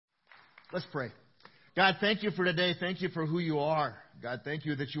Let's pray. God, thank you for today. Thank you for who you are. God, thank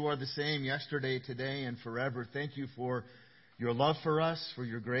you that you are the same yesterday, today, and forever. Thank you for your love for us, for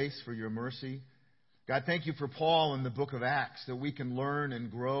your grace, for your mercy. God, thank you for Paul in the book of Acts, that we can learn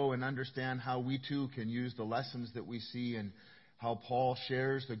and grow and understand how we too can use the lessons that we see and how Paul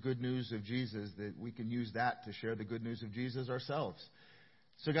shares the good news of Jesus, that we can use that to share the good news of Jesus ourselves.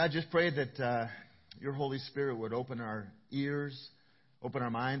 So God, just pray that your Holy Spirit would open our ears, open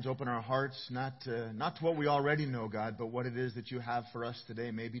our minds, open our hearts, not to what we already know, God, but what it is that you have for us today,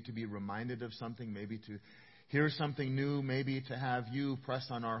 maybe to be reminded of something, maybe to hear something new, maybe to have you press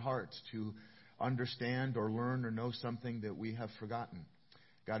on our hearts to understand or learn or know something that we have forgotten.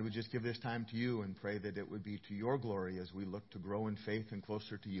 God, we just give this time to you and pray that it would be to your glory as we look to grow in faith and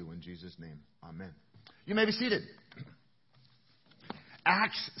closer to you. In Jesus' name, amen. You may be seated.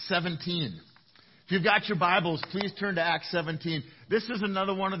 Acts 17. If you've got your Bibles, please turn to Acts 17. This is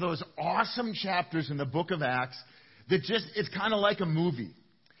another one of those awesome chapters in the book of Acts that it's kind of like a movie.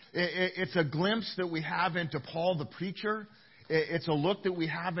 It's a glimpse that we have into Paul the preacher. It's a look that we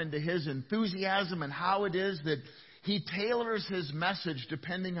have into his enthusiasm and how it is that he tailors his message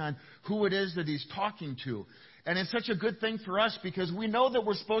depending on who it is that he's talking to. And it's such a good thing for us because we know that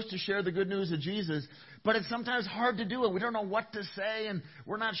we're supposed to share the good news of Jesus, but it's sometimes hard to do it. We don't know what to say, and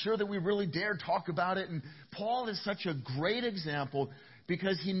we're not sure that we really dare talk about it. And Paul is such a great example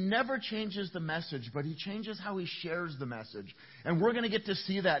because he never changes the message, but he changes how he shares the message. And we're going to get to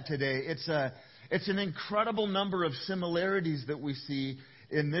see that today. It's an incredible number of similarities that we see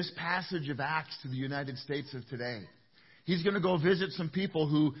in this passage of Acts to the United States of today. He's going to go visit some people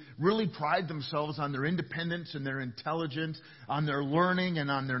who really pride themselves on their independence and their intelligence, on their learning and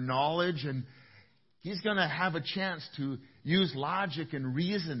on their knowledge. And he's going to have a chance to use logic and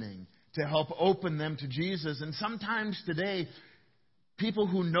reasoning to help open them to Jesus. And sometimes today, people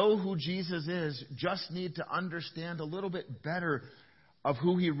who know who Jesus is just need to understand a little bit better of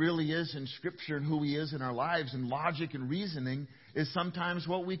who he really is in Scripture and who he is in our lives. And logic and reasoning is sometimes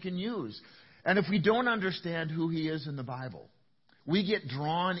what we can use. And if we don't understand who he is in the Bible, we get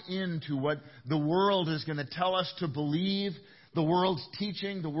drawn into what the world is going to tell us to believe, the world's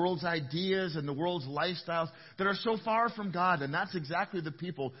teaching, the world's ideas, and the world's lifestyles that are so far from God. And that's exactly the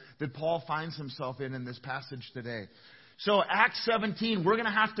people that Paul finds himself in this passage today. So Acts 17, we're going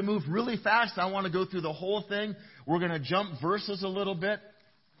to have to move really fast. I want to go through the whole thing. We're going to jump verses a little bit.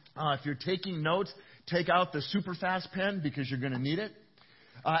 If you're taking notes, take out the super fast pen because you're going to need it.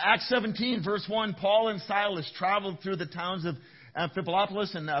 Acts 17, verse 1, Paul and Silas traveled through the towns of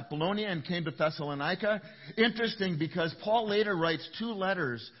Amphipolis and Apollonia and came to Thessalonica. Interesting because Paul later writes 2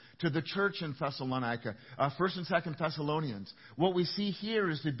 letters to the church in Thessalonica, 1st and 2nd Thessalonians. What we see here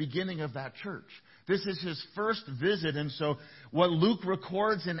is the beginning of that church. This is his first visit, and so what Luke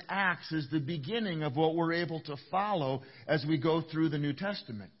records in Acts is the beginning of what we're able to follow as we go through the New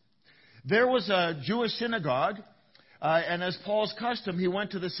Testament. There was a Jewish synagogue, and as Paul's custom, he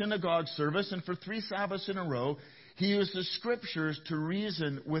went to the synagogue service, and for 3 Sabbaths in a row, he used the Scriptures to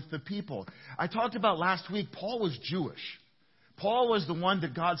reason with the people. I talked about last week, Paul was Jewish. Paul was the one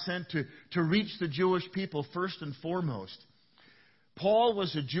that God sent to reach the Jewish people first and foremost. Paul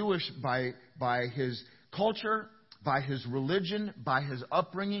was a Jewish by his culture, by his religion, by his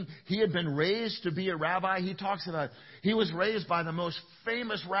upbringing. He had been raised to be a rabbi. He talks about he was raised by the most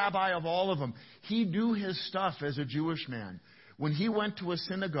famous rabbi of all of them. He knew his stuff as a Jewish man. When he went to a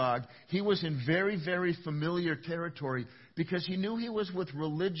synagogue, he was in very, very familiar territory because he knew he was with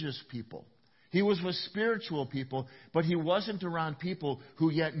religious people. He was with spiritual people, but he wasn't around people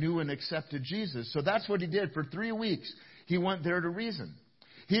who yet knew and accepted Jesus. So that's what he did. For 3 weeks, he went there to reason.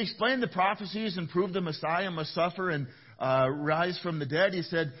 He explained the prophecies and proved the Messiah must suffer and rise from the dead. He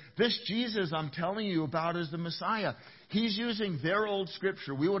said, this Jesus I'm telling you about is the Messiah. He's using their old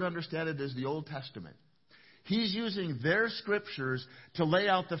Scripture. We would understand it as the Old Testament. He's using their Scriptures to lay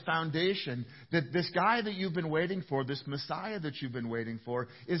out the foundation that this guy that you've been waiting for, this Messiah that you've been waiting for,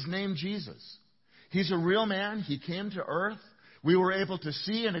 is named Jesus. He's a real man. He came to earth. We were able to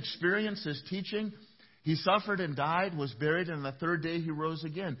see and experience his teaching. He suffered and died, was buried, and on the 3rd day he rose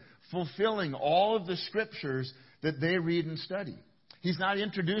again, fulfilling all of the Scriptures that they read and study. He's not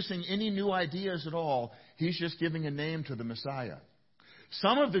introducing any new ideas at all. He's just giving a name to the Messiah.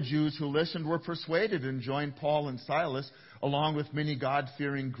 Some of the Jews who listened were persuaded and joined Paul and Silas, along with many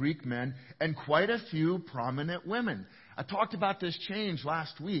God-fearing Greek men and quite a few prominent women. I talked about this change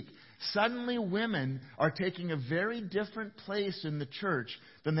last week. Suddenly women are taking a very different place in the church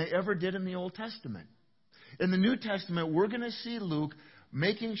than they ever did in the Old Testament. In the New Testament, we're going to see Luke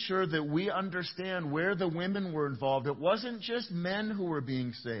making sure that we understand where the women were involved. It wasn't just men who were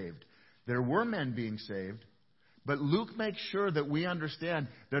being saved. There were men being saved, but Luke makes sure that we understand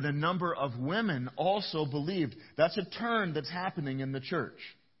that a number of women also believed. That's a turn that's happening in the church.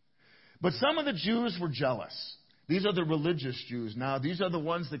 But some of the Jews were jealous. These are the religious Jews. Now, these are the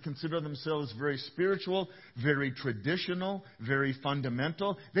ones that consider themselves very spiritual, very traditional, very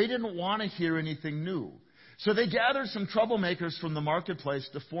fundamental. They didn't want to hear anything new. So they gathered some troublemakers from the marketplace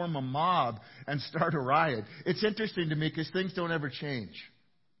to form a mob and start a riot. It's interesting to me because things don't ever change.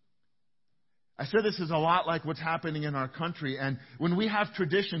 I said this is a lot like what's happening in our country. And when we have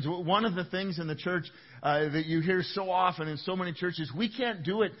traditions, one of the things in the church that you hear so often in so many churches, we can't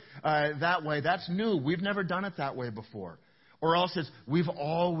do it that way. That's new. We've never done it that way before. Or else it's, we've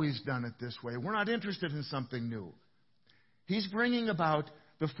always done it this way. We're not interested in something new. He's bringing about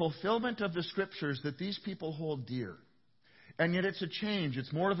the fulfillment of the Scriptures that these people hold dear. And yet it's a change.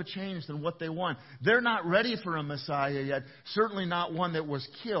 It's more of a change than what they want. They're not ready for a Messiah yet. Certainly not one that was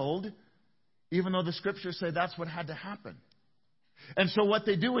killed, even though the Scriptures say that's what had to happen. And so what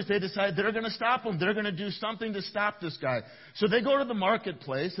they do is they decide they're going to stop him. They're going to do something to stop this guy. So they go to the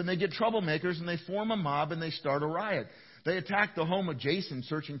marketplace and they get troublemakers and they form a mob and they start a riot. They attack the home of Jason,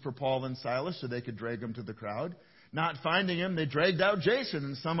 searching for Paul and Silas so they could drag him to the crowd. Not finding him, they dragged out Jason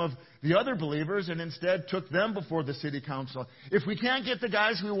and some of the other believers and instead took them before the city council. If we can't get the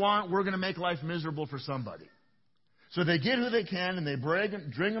guys we want, we're going to make life miserable for somebody. So they get who they can and they bring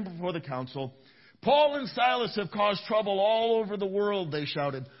them before the council. Paul and Silas have caused trouble all over the world, they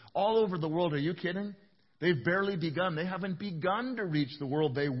shouted. All over the world, are you kidding? They've barely begun. They haven't begun to reach the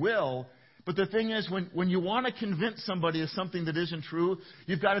world. They will. But the thing is, when you want to convince somebody of something that isn't true,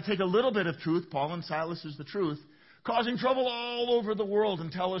 you've got to take a little bit of truth. Paul and Silas is the truth. Causing trouble all over the world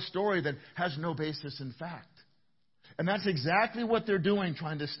and tell a story that has no basis in fact. And that's exactly what they're doing,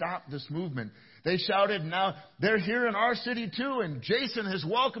 trying to stop this movement. They shouted, now they're here in our city too, and Jason has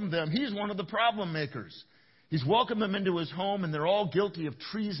welcomed them. He's one of the problem makers. He's welcomed them into his home, and they're all guilty of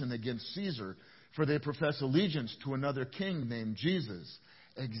treason against Caesar, for they profess allegiance to another king named Jesus.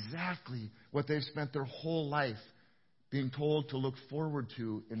 Exactly what they've spent their whole life being told to look forward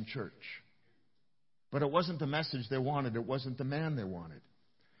to in church. But it wasn't the message they wanted. It wasn't the man they wanted.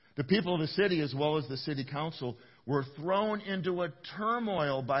 The people of the city, as well as the city council, were thrown into a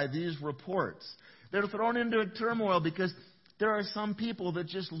turmoil by these reports. They're thrown into a turmoil because there are some people that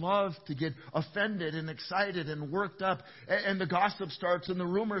just love to get offended and excited and worked up. And the gossip starts and the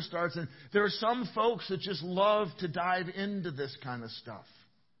rumor starts. And there are some folks that just love to dive into this kind of stuff.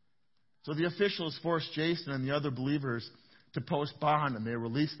 So the officials forced Jason and the other believers to post bond, and they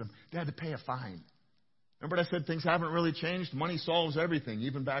released them. They had to pay a fine. Remember I said things haven't really changed? Money solves everything,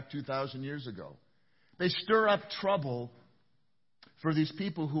 even back 2,000 years ago. They stir up trouble for these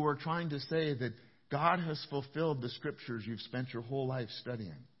people who are trying to say that God has fulfilled the Scriptures you've spent your whole life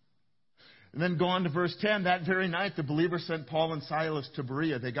studying. And then go on to verse 10. That very night, the believers sent Paul and Silas to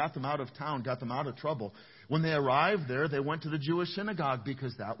Berea. They got them out of town, got them out of trouble. When they arrived there, they went to the Jewish synagogue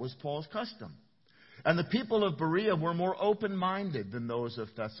because that was Paul's custom. And the people of Berea were more open-minded than those of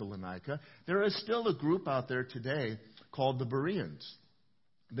Thessalonica. There is still a group out there today called the Bereans.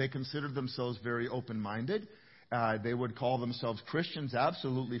 They considered themselves very open-minded. They would call themselves Christians,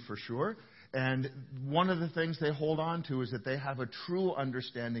 absolutely for sure. And one of the things they hold on to is that they have a true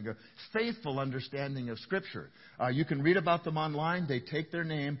understanding, a faithful understanding of Scripture. You can read about them online. They take their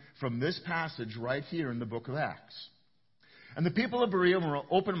name from this passage right here in the book of Acts. And the people of Berea were more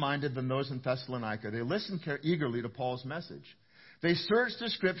open-minded than those in Thessalonica. They listened eagerly to Paul's message. They searched the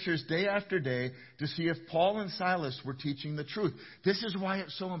Scriptures day after day to see if Paul and Silas were teaching the truth. This is why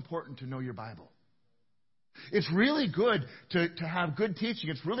it's so important to know your Bible. It's really good to have good teaching.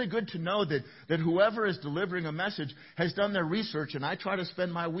 It's really good to know that whoever is delivering a message has done their research, and I try to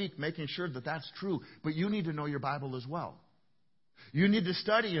spend my week making sure that that's true. But you need to know your Bible as well. You need to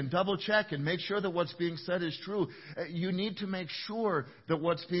study and double check and make sure that what's being said is true. You need to make sure that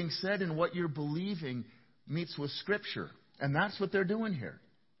what's being said and what you're believing meets with Scripture. And that's what they're doing here.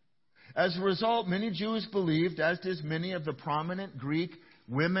 As a result, many Jews believed, as did many of the prominent Greek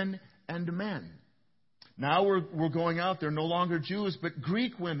women and men. Now we're going out. They're no longer Jews, but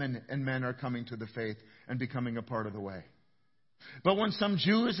Greek women and men are coming to the faith and becoming a part of the way. But when some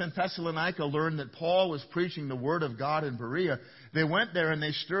Jews in Thessalonica learned that Paul was preaching the Word of God in Berea, they went there and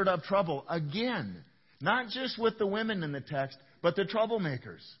they stirred up trouble again. Not just with the women in the text, but the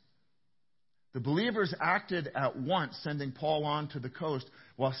troublemakers. The believers acted at once, sending Paul on to the coast,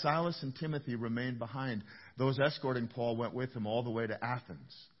 while Silas and Timothy remained behind. Those escorting Paul went with him all the way to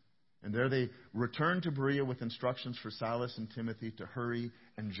Athens. And there they returned to Berea with instructions for Silas and Timothy to hurry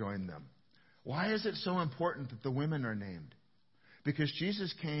and join them. Why is it so important that the women are named? Because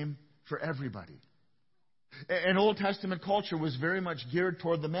Jesus came for everybody. And Old Testament culture was very much geared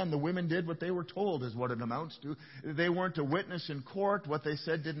toward the men. The women did what they were told, is what it amounts to. They weren't a witness in court. What they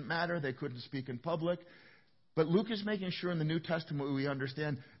said didn't matter. They couldn't speak in public. But Luke is making sure in the New Testament we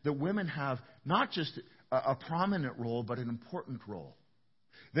understand that women have not just a prominent role, but an important role.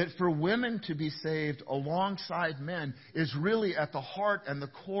 That for women to be saved alongside men is really at the heart and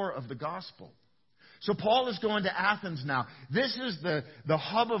the core of the gospel. So Paul is going to Athens now. This is the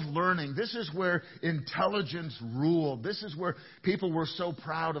hub of learning. This is where intelligence ruled. This is where people were so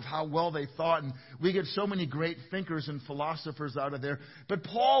proud of how well they thought. And we get so many great thinkers and philosophers out of there. But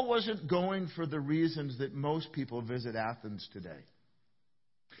Paul wasn't going for the reasons that most people visit Athens today.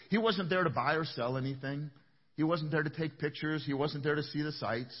 He wasn't there to buy or sell anything. He wasn't there to take pictures. He wasn't there to see the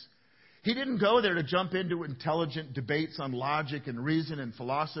sights. He didn't go there to jump into intelligent debates on logic and reason and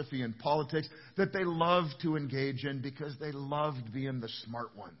philosophy and politics that they loved to engage in because they loved being the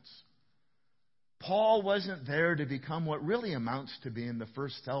smart ones. Paul wasn't there to become what really amounts to being the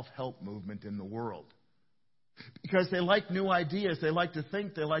first self-help movement in the world. Because they like new ideas, they like to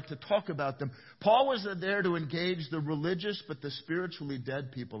think, they like to talk about them. Paul was there to engage the religious but the spiritually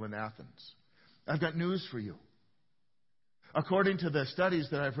dead people in Athens. I've got news for you. According to the studies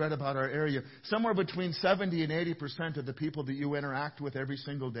that I've read about our area, somewhere between 70 and 80% of the people that you interact with every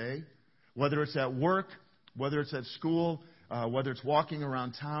single day, whether it's at work, whether it's at school, whether it's walking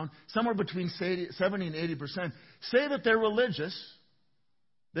around town, somewhere between 70 and 80% say that they're religious.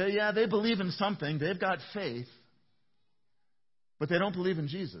 They believe in something. They've got faith. But they don't believe in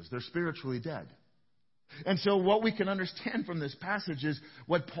Jesus. They're spiritually dead. And so what we can understand from this passage is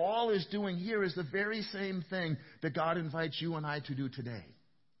what Paul is doing here is the very same thing that God invites you and I to do today.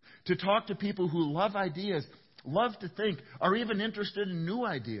 To talk to people who love ideas, love to think, are even interested in new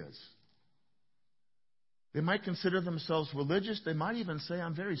ideas. They might consider themselves religious. They might even say,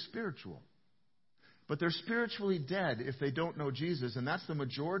 I'm very spiritual. But they're spiritually dead if they don't know Jesus. And that's the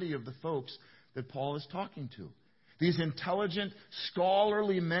majority of the folks that Paul is talking to. These intelligent,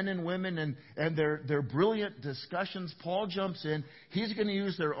 scholarly men and women and their brilliant discussions, Paul jumps in. He's going to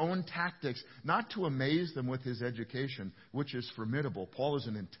use their own tactics, not to amaze them with his education, which is formidable. Paul is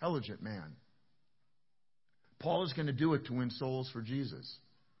an intelligent man. Paul is going to do it to win souls for Jesus.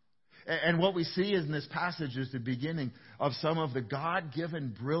 And what we see in this passage is the beginning of some of the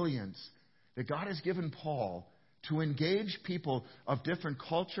God-given brilliance that God has given Paul to engage people of different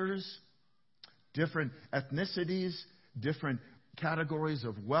cultures, different ethnicities, different categories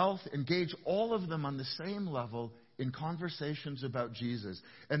of wealth, engage all of them on the same level in conversations about Jesus.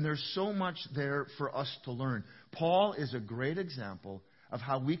 And there's so much there for us to learn. Paul is a great example of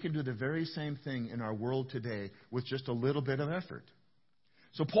how we can do the very same thing in our world today with just a little bit of effort.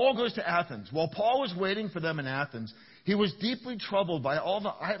 So Paul goes to Athens. While Paul was waiting for them in Athens, he was deeply troubled by all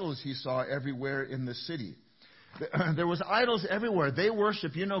the idols he saw everywhere in the city. There was idols everywhere. They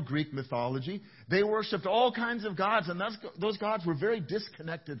worshiped, Greek mythology. They worshiped all kinds of gods, and those gods were very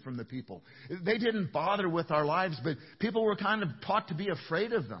disconnected from the people. They didn't bother with our lives, but people were kind of taught to be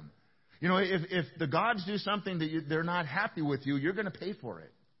afraid of them. If the gods do something that they're not happy with you, you're going to pay for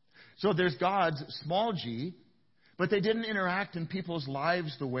it. So there's gods, small g, but they didn't interact in people's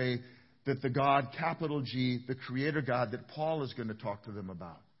lives the way that the God, capital G, the Creator God that Paul is going to talk to them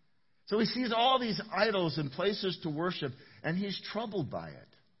about. So he sees all these idols and places to worship, and he's troubled by it.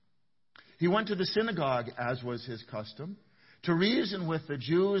 He went to the synagogue, as was his custom, to reason with the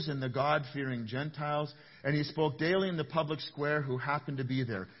Jews and the God-fearing Gentiles, and he spoke daily in the public square who happened to be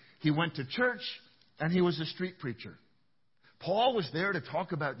there. He went to church, and he was a street preacher. Paul was there to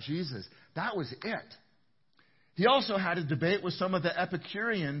talk about Jesus. That was it. He also had a debate with some of the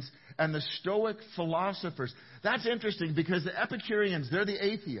Epicureans and the Stoic philosophers. That's interesting because the Epicureans, they're the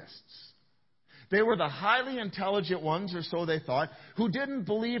atheists. They were the highly intelligent ones, or so they thought, who didn't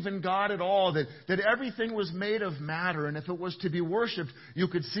believe in God at all, that everything was made of matter, and if it was to be worshipped, you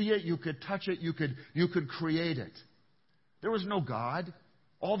could see it, you could touch it, you could create it. There was no God.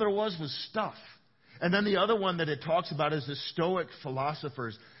 All there was stuff. And then the other one that it talks about is the Stoic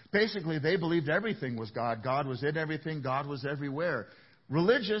philosophers. Basically, they believed everything was God. God was in everything. God was everywhere.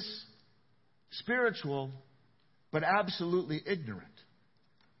 Religious, spiritual, but absolutely ignorant.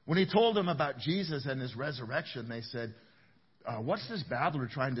 When he told them about Jesus and his resurrection, they said, what's this babbler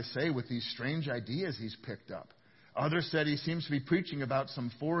trying to say with these strange ideas he's picked up? Others said he seems to be preaching about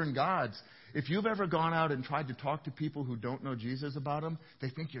some foreign gods. If you've ever gone out and tried to talk to people who don't know Jesus about him, they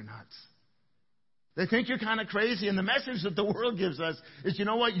think you're nuts. They think you're kind of crazy, and the message that the world gives us is, you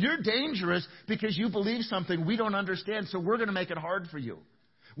know what, you're dangerous because you believe something we don't understand, so we're going to make it hard for you.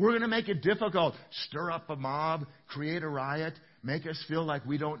 We're going to make it difficult, stir up a mob, create a riot, make us feel like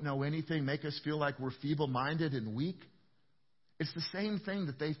we don't know anything, make us feel like we're feeble-minded and weak. It's the same thing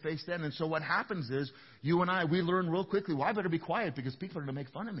that they faced then. And so what happens is, you and I, we learn real quickly, well, I better be quiet because people are going to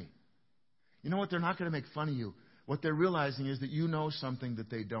make fun of me. You know what? They're not going to make fun of you. What they're realizing is that you know something that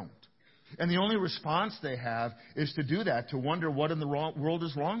they don't. And the only response they have is to do that, to wonder what in the world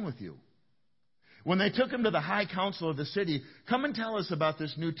is wrong with you. When they took him to the high council of the city, come and tell us about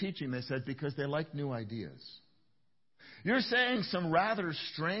this new teaching, they said, because they like new ideas. You're saying some rather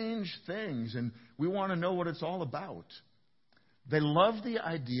strange things, and we want to know what it's all about. They love the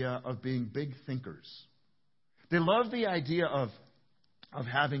idea of being big thinkers. They love the idea of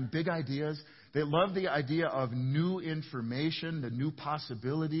having big ideas. They love the idea of new information, the new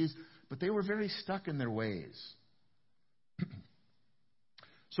possibilities, but they were very stuck in their ways.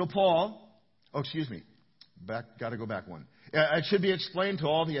 So Paul, got to go back one. It should be explained to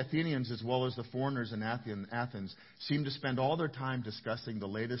all the Athenians as well as the foreigners in Athens seem to spend all their time discussing the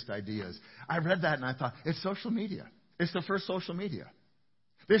latest ideas. I read that and I thought, it's social media. It's the first social media.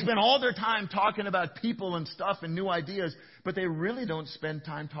 They spend all their time talking about people and stuff and new ideas, but they really don't spend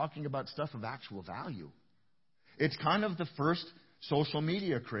time talking about stuff of actual value. It's kind of the first social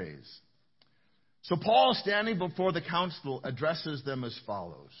media craze. So Paul, standing before the council, addresses them as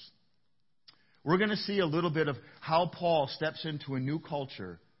follows. We're going to see a little bit of how Paul steps into a new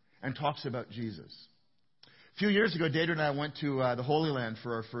culture and talks about Jesus. A few years ago, Deirdre and I went to the Holy Land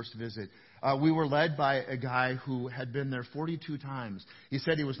for our first visit. We were led by a guy who had been there 42 times. He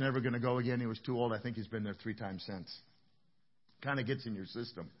said he was never going to go again. He was too old. I think he's been there 3 times since. Kind of gets in your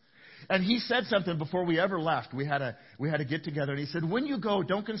system. And he said something before we ever left. We had a get together, and he said, when you go,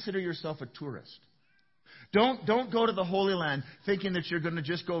 don't consider yourself a tourist. Don't go to the Holy Land thinking that you're going to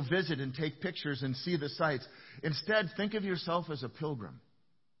just go visit and take pictures and see the sights. Instead, think of yourself as a pilgrim.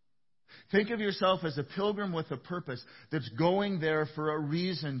 Think of yourself as a pilgrim with a purpose that's going there for a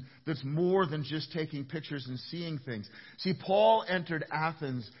reason that's more than just taking pictures and seeing things. See, Paul entered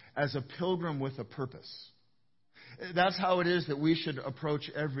Athens as a pilgrim with a purpose. That's how it is that we should approach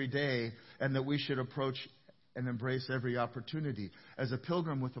every day, and that we should approach and embrace every opportunity as a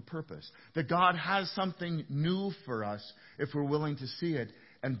pilgrim with a purpose. That God has something new for us if we're willing to see it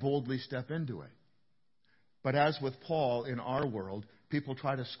and boldly step into it. But as with Paul in our world, people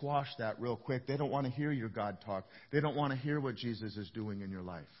try to squash that real quick. They don't want to hear your God talk. They don't want to hear what Jesus is doing in your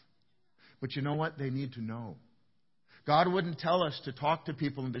life. But you know what? They need to know. God wouldn't tell us to talk to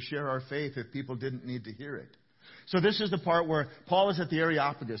people and to share our faith if people didn't need to hear it. So this is the part where Paul is at the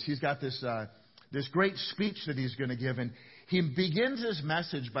Areopagus. He's got this great speech that he's going to give, and he begins his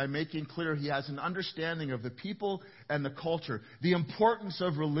message by making clear he has an understanding of the people and the culture, the importance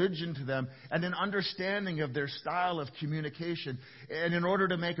of religion to them, and an understanding of their style of communication. And in order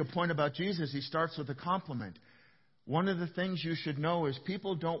to make a point about Jesus, he starts with a compliment. One of the things you should know is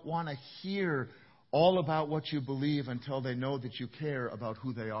people don't want to hear all about what you believe until they know that you care about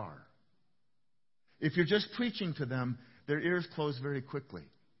who they are. If you're just preaching to them, their ears close very quickly.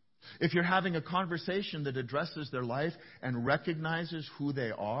 If you're having a conversation that addresses their life and recognizes who they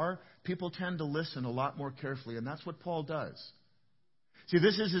are, people tend to listen a lot more carefully, and that's what Paul does. See,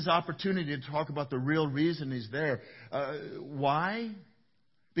 this is his opportunity to talk about the real reason he's there. Why?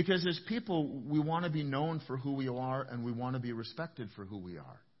 Because as people, we want to be known for who we are, and we want to be respected for who we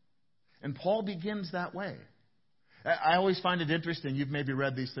are. And Paul begins that way. I always find it interesting, you've maybe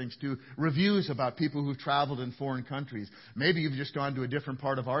read these things too, reviews about people who've traveled in foreign countries. Maybe you've just gone to a different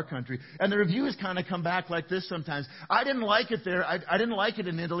part of our country, and the reviews kind of come back like this sometimes. I didn't like it there. I didn't like it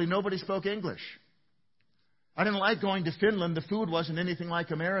in Italy. Nobody spoke English. I didn't like going to Finland. The food wasn't anything like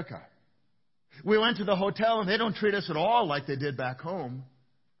America. We went to the hotel, and they don't treat us at all like they did back home.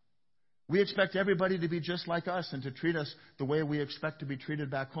 We expect everybody to be just like us and to treat us the way we expect to be treated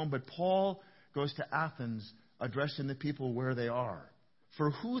back home. But Paul goes to Athens addressing the people where they are,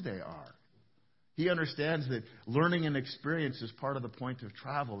 for who they are. He understands that learning and experience is part of the point of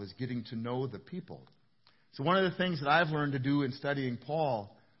travel, is getting to know the people. So one of the things that I've learned to do in studying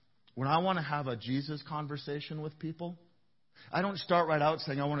Paul, when I want to have a Jesus conversation with people, I don't start right out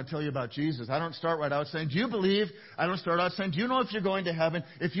saying, I want to tell you about Jesus. I don't start right out saying, do you believe? I don't start out saying, do you know if you're going to heaven?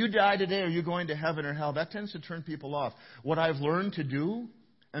 If you die today, are you going to heaven or hell? That tends to turn people off. What I've learned to do,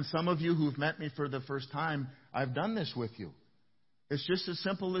 and some of you who've met me for the first time, I've done this with you. It's just as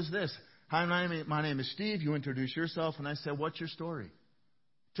simple as this. Hi, my name is Steve. You introduce yourself, and I say, what's your story?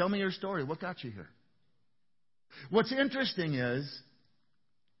 Tell me your story. What got you here? What's interesting is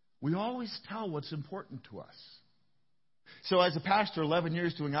we always tell what's important to us. So as a pastor, 11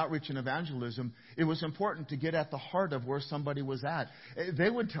 years doing outreach and evangelism, it was important to get at the heart of where somebody was at. They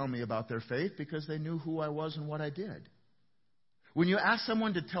would tell me about their faith because they knew who I was and what I did. When you ask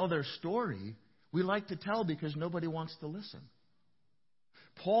someone to tell their story, we like to tell because nobody wants to listen.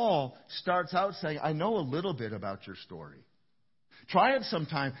 Paul starts out saying, I know a little bit about your story. Try it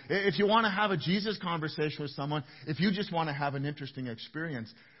sometime. If you want to have a Jesus conversation with someone, if you just want to have an interesting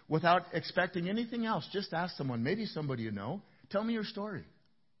experience, without expecting anything else, just ask someone, maybe somebody you know, tell me your story.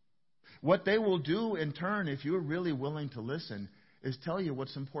 What they will do in turn, if you're really willing to listen, is tell you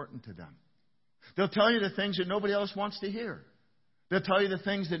what's important to them. They'll tell you the things that nobody else wants to hear. They'll tell you the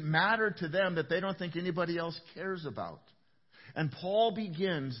things that matter to them that they don't think anybody else cares about. And Paul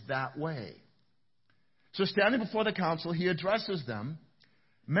begins that way. So standing before the council, he addresses them,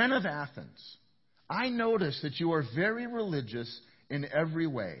 Men of Athens, I notice that you are very religious in every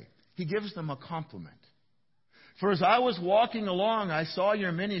way. He gives them a compliment. For as I was walking along, I saw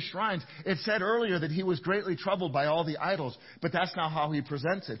your many shrines. It said earlier that he was greatly troubled by all the idols, but that's not how he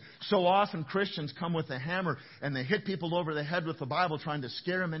presents it. So often Christians come with a hammer and they hit people over the head with the Bible trying to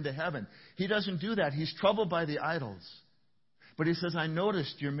scare them into heaven. He doesn't do that. He's troubled by the idols. But he says, I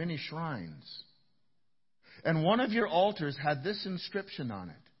noticed your many shrines. And one of your altars had this inscription on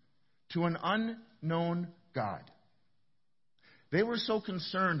it, to an unknown God. They were so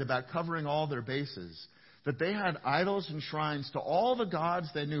concerned about covering all their bases that they had idols and shrines to all the gods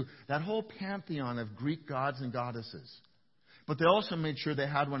they knew, that whole pantheon of Greek gods and goddesses. But they also made sure they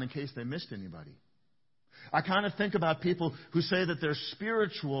had one in case they missed anybody. I kind of think about people who say that they're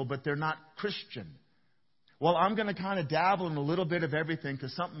spiritual, but they're not Christian. Well, I'm going to kind of dabble in a little bit of everything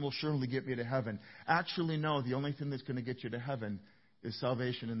because something will surely get me to heaven. Actually, no, the only thing that's going to get you to heaven is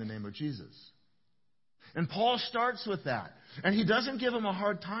salvation in the name of Jesus. And Paul starts with that. And he doesn't give them a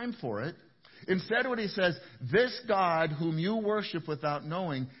hard time for it. Instead, what he says, this God whom you worship without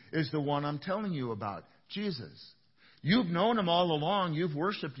knowing is the one I'm telling you about, Jesus. You've known him all along. You've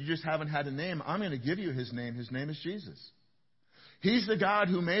worshiped. You just haven't had a name. I'm going to give you his name. His name is Jesus. He's the God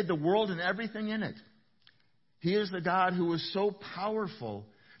who made the world and everything in it. He is the God who is so powerful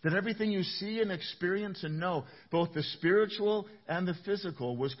that everything you see and experience and know, both the spiritual and the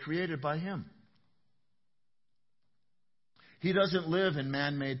physical, was created by him. He doesn't live in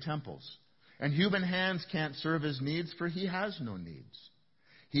man-made temples. And human hands can't serve his needs, for he has no needs.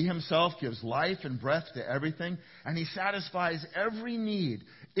 He himself gives life and breath to everything, and he satisfies every need.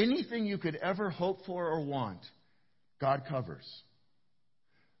 Anything you could ever hope for or want, God covers.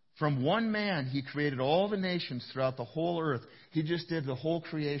 From one man, he created all the nations throughout the whole earth. He just did the whole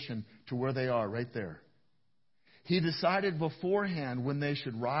creation to where they are, right there. He decided beforehand when they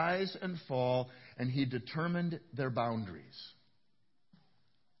should rise and fall, and he determined their boundaries.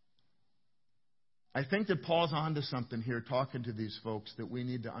 I think that Paul's onto something here talking to these folks that we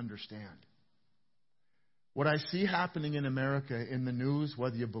need to understand. What I see happening in America in the news,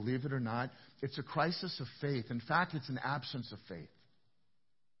 whether you believe it or not, it's a crisis of faith. In fact, it's an absence of faith.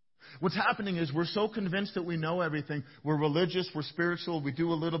 What's happening is we're so convinced that we know everything. We're religious, we're spiritual, we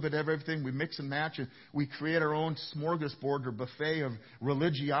do a little bit of everything, we mix and match it. We create our own smorgasbord or buffet of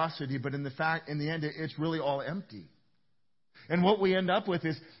religiosity, but in the end, it's really all empty. And what we end up with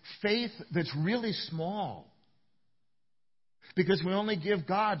is faith that's really small. Because we only give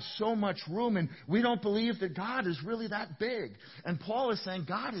God so much room, and we don't believe that God is really that big. And Paul is saying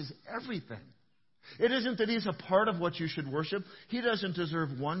God is everything. It isn't that he's a part of what you should worship. He doesn't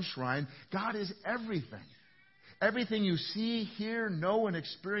deserve one shrine. God is everything. Everything you see, hear, know, and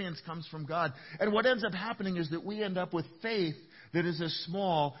experience comes from God. And what ends up happening is that we end up with faith that is as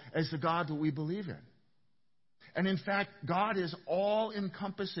small as the God that we believe in. And in fact, God is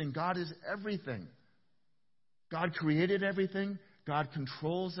all-encompassing. God is everything. God created everything. God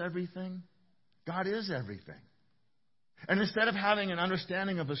controls everything. God is everything. And instead of having an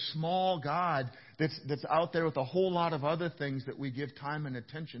understanding of a small God that's out there with a whole lot of other things that we give time and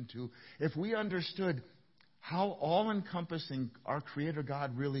attention to, if we understood how all-encompassing our Creator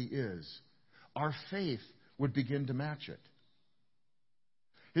God really is, our faith would begin to match it.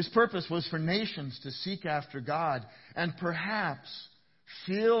 His purpose was for nations to seek after God and perhaps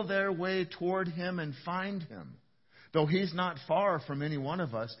feel their way toward Him and find Him. Though He's not far from any one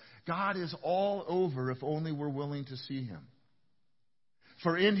of us, God is all over if only we're willing to see Him.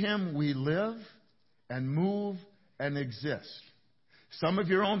 For in Him we live and move and exist. Some of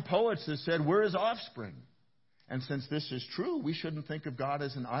your own poets have said, we're His offspring. And since this is true, we shouldn't think of God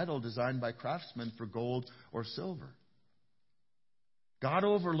as an idol designed by craftsmen for gold or silver. God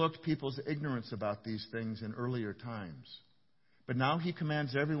overlooked people's ignorance about these things in earlier times. But now He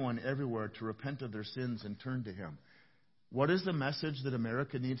commands everyone everywhere to repent of their sins and turn to Him. What is the message that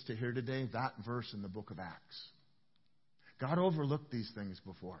America needs to hear today? That verse in the book of Acts. God overlooked these things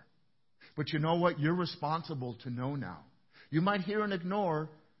before. But you know what? You're responsible to know now. You might hear and ignore.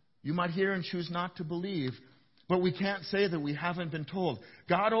 You might hear and choose not to believe. But we can't say that we haven't been told.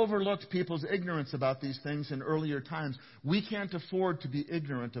 God overlooked people's ignorance about these things in earlier times. We can't afford to be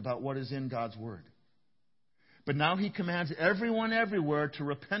ignorant about what is in God's Word. But now He commands everyone everywhere to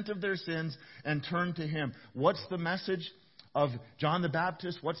repent of their sins and turn to Him. What's the message of John the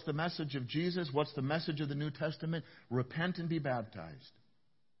Baptist? What's the message of Jesus? What's the message of the New Testament? Repent and be baptized.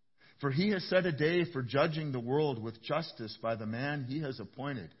 For He has set a day for judging the world with justice by the man He has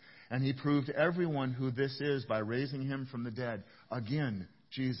appointed. And He proved everyone who this is by raising Him from the dead. Again,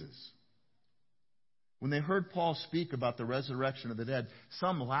 Jesus. When they heard Paul speak about the resurrection of the dead,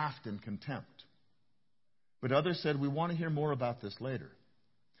 some laughed in contempt. But others said, we want to hear more about this later.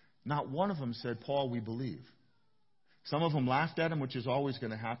 Not one of them said, Paul, we believe. Some of them laughed at him, which is always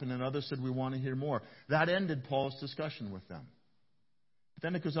going to happen, and others said, we want to hear more. That ended Paul's discussion with them. But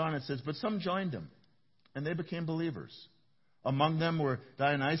then it goes on and says, but some joined him, and they became believers. Among them were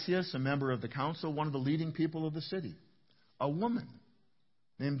Dionysius, a member of the council, one of the leading people of the city, a woman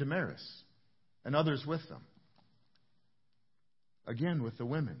named Damaris, and others with them. Again with the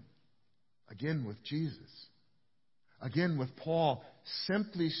women. Again with Jesus. Again with Paul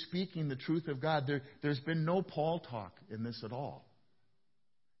simply speaking the truth of God. There's been no Paul talk in this at all.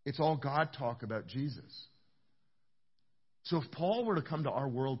 It's all God talk about Jesus. So if Paul were to come to our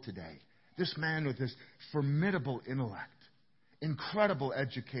world today, this man with this formidable intellect, incredible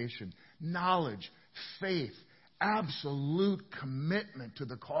education, knowledge, faith, absolute commitment to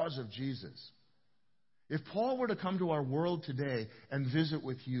the cause of Jesus. If Paul were to come to our world today and visit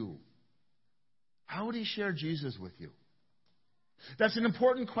with you, how would he share Jesus with you? That's an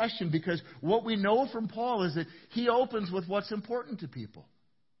important question because what we know from Paul is that he opens with what's important to people.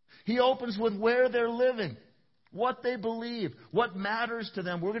 He opens with where they're living, what they believe, what matters to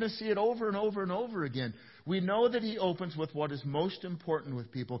them. We're going to see it over and over and over again. We know that he opens with what is most important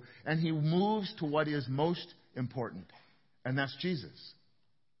with people, and he moves to what is most important, and that's Jesus.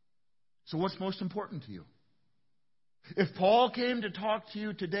 So what's most important to you? If Paul came to talk to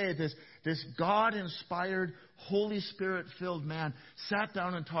you today, this God-inspired, Holy Spirit-filled man sat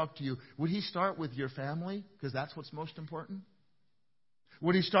down and talked to you, would he start with your family? Because that's what's most important.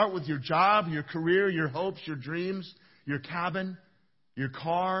 Would he start with your job, your career, your hopes, your dreams, your cabin, your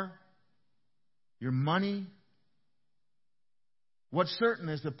car, your money? What's certain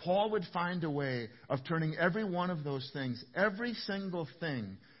is that Paul would find a way of turning every one of those things, every single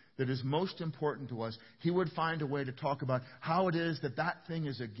thing that is most important to us, he would find a way to talk about how it is that that thing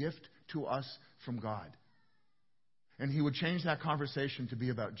is a gift to us from God. And he would change that conversation to be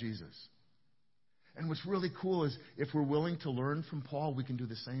about Jesus. And what's really cool is if we're willing to learn from Paul, we can do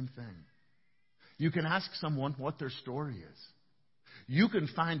the same thing. You can ask someone what their story is. You can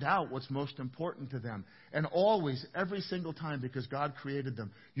find out what's most important to them. And always, every single time, because God created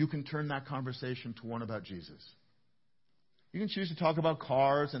them, you can turn that conversation to one about Jesus. You can choose to talk about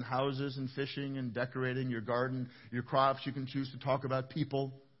cars and houses and fishing and decorating your garden, your crops. You can choose to talk about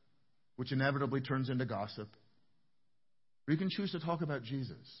people, which inevitably turns into gossip. Or you can choose to talk about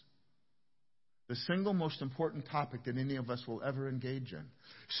Jesus, the single most important topic that any of us will ever engage in.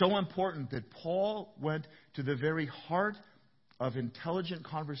 So important that Paul went to the very heart of intelligent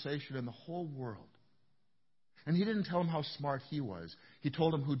conversation in the whole world. And he didn't tell him how smart he was. He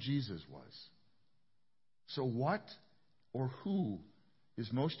told him who Jesus was. So what or who is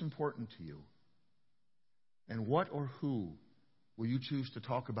most important to you? And what or who will you choose to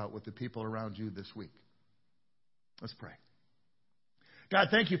talk about with the people around you this week? Let's pray. God,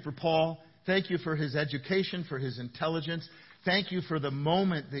 thank you for Paul. Thank you for his education, for his intelligence. Thank you for the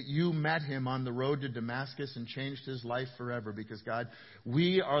moment that you met him on the road to Damascus and changed his life forever. Because, God,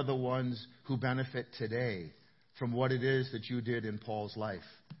 we are the ones who benefit today from what it is that you did in Paul's life.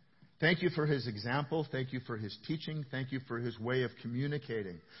 Thank you for his example. Thank you for his teaching. Thank you for his way of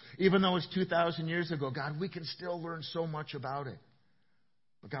communicating. Even though it's 2,000 years ago, God, we can still learn so much about it.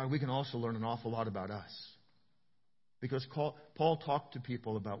 But God, we can also learn an awful lot about us. Because Paul talked to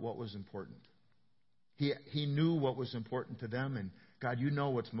people about what was important. He knew what was important to them, and God, you know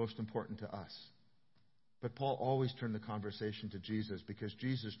what's most important to us. But Paul always turned the conversation to Jesus because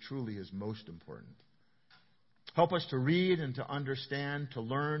Jesus truly is most important. Help us to read and to understand, to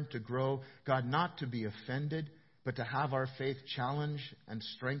learn, to grow. God, not to be offended, but to have our faith challenged and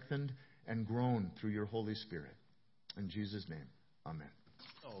strengthened and grown through your Holy Spirit. In Jesus' name, amen.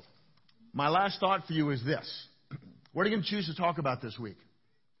 So, my last thought for you is this. What are you going to choose to talk about this week?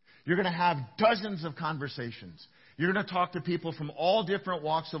 You're going to have dozens of conversations. You're going to talk to people from all different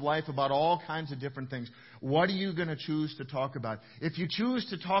walks of life about all kinds of different things. What are you going to choose to talk about? If you choose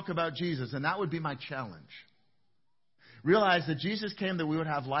to talk about Jesus, and that would be my challenge, Realize that Jesus came that we would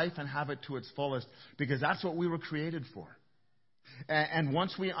have life and have it to its fullest, because that's what we were created for. And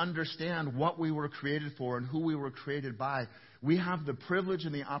once we understand what we were created for and who we were created by, we have the privilege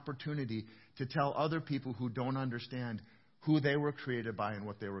and the opportunity to tell other people who don't understand who they were created by and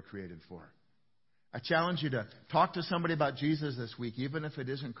what they were created for. I challenge you to talk to somebody about Jesus this week, even if it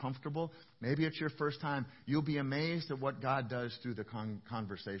isn't comfortable. Maybe it's your first time. You'll be amazed at what God does through the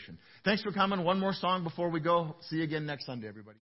conversation. Thanks for coming. One more song before we go. See you again next Sunday, everybody.